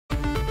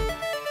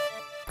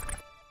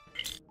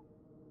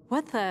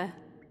What the?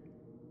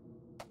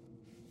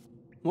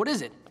 What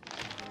is it?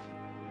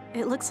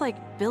 It looks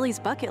like Billy's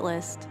bucket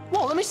list.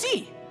 Whoa, let me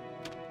see!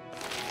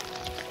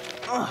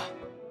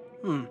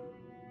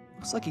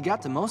 Looks like he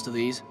got to most of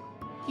these.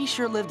 He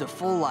sure lived a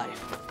full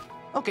life.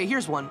 Okay,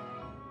 here's one.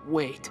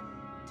 Wait.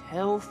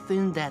 Tell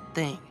Finn that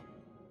thing.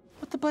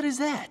 What the butt is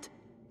that?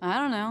 I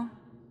don't know.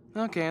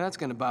 Okay, that's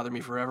gonna bother me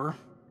forever.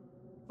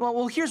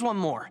 Well, here's one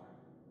more.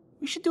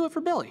 We should do it for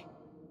Billy.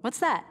 What's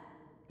that?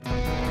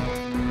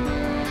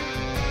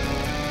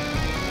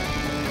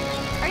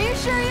 Are you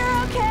sure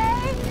you're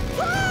okay?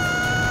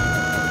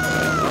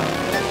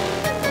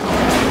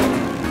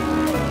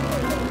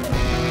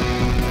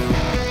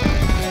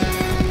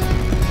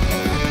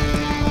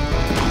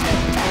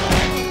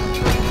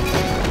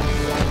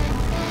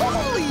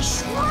 Holy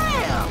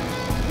shrimp!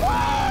 Woo!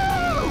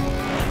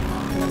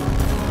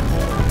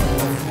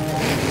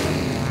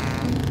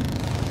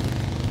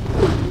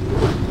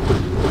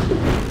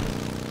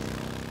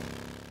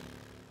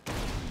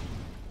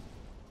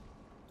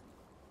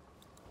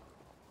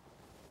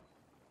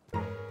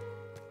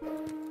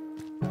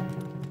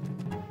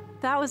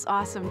 That was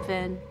awesome,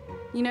 Finn.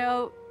 You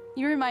know,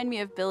 you remind me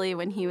of Billy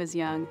when he was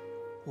young.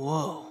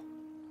 Whoa.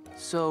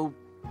 So,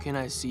 can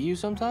I see you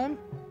sometime?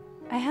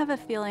 I have a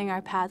feeling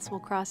our paths will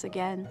cross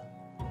again.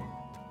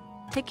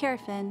 Take care,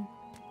 Finn.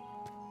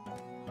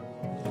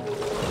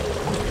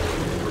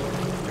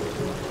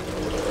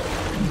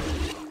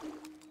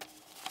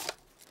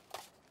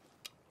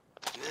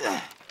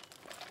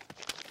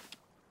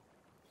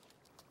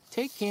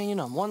 Take Canyon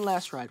on one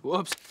last ride.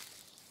 Whoops.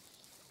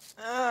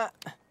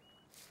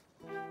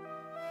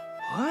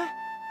 What?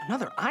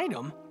 Another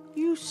item?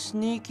 You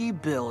sneaky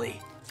Billy.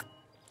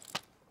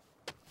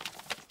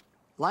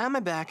 Lie on my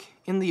back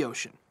in the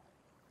ocean.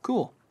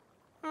 Cool.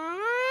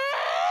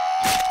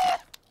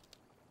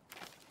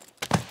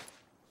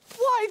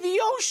 Why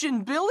the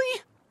ocean,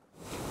 Billy?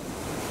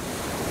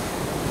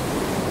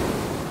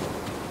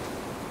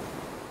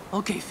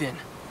 Okay, Finn.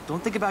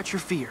 Don't think about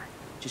your fear.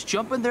 Just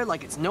jump in there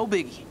like it's no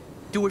biggie.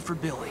 Do it for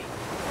Billy.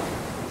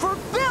 For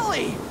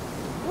Billy!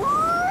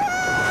 Woo!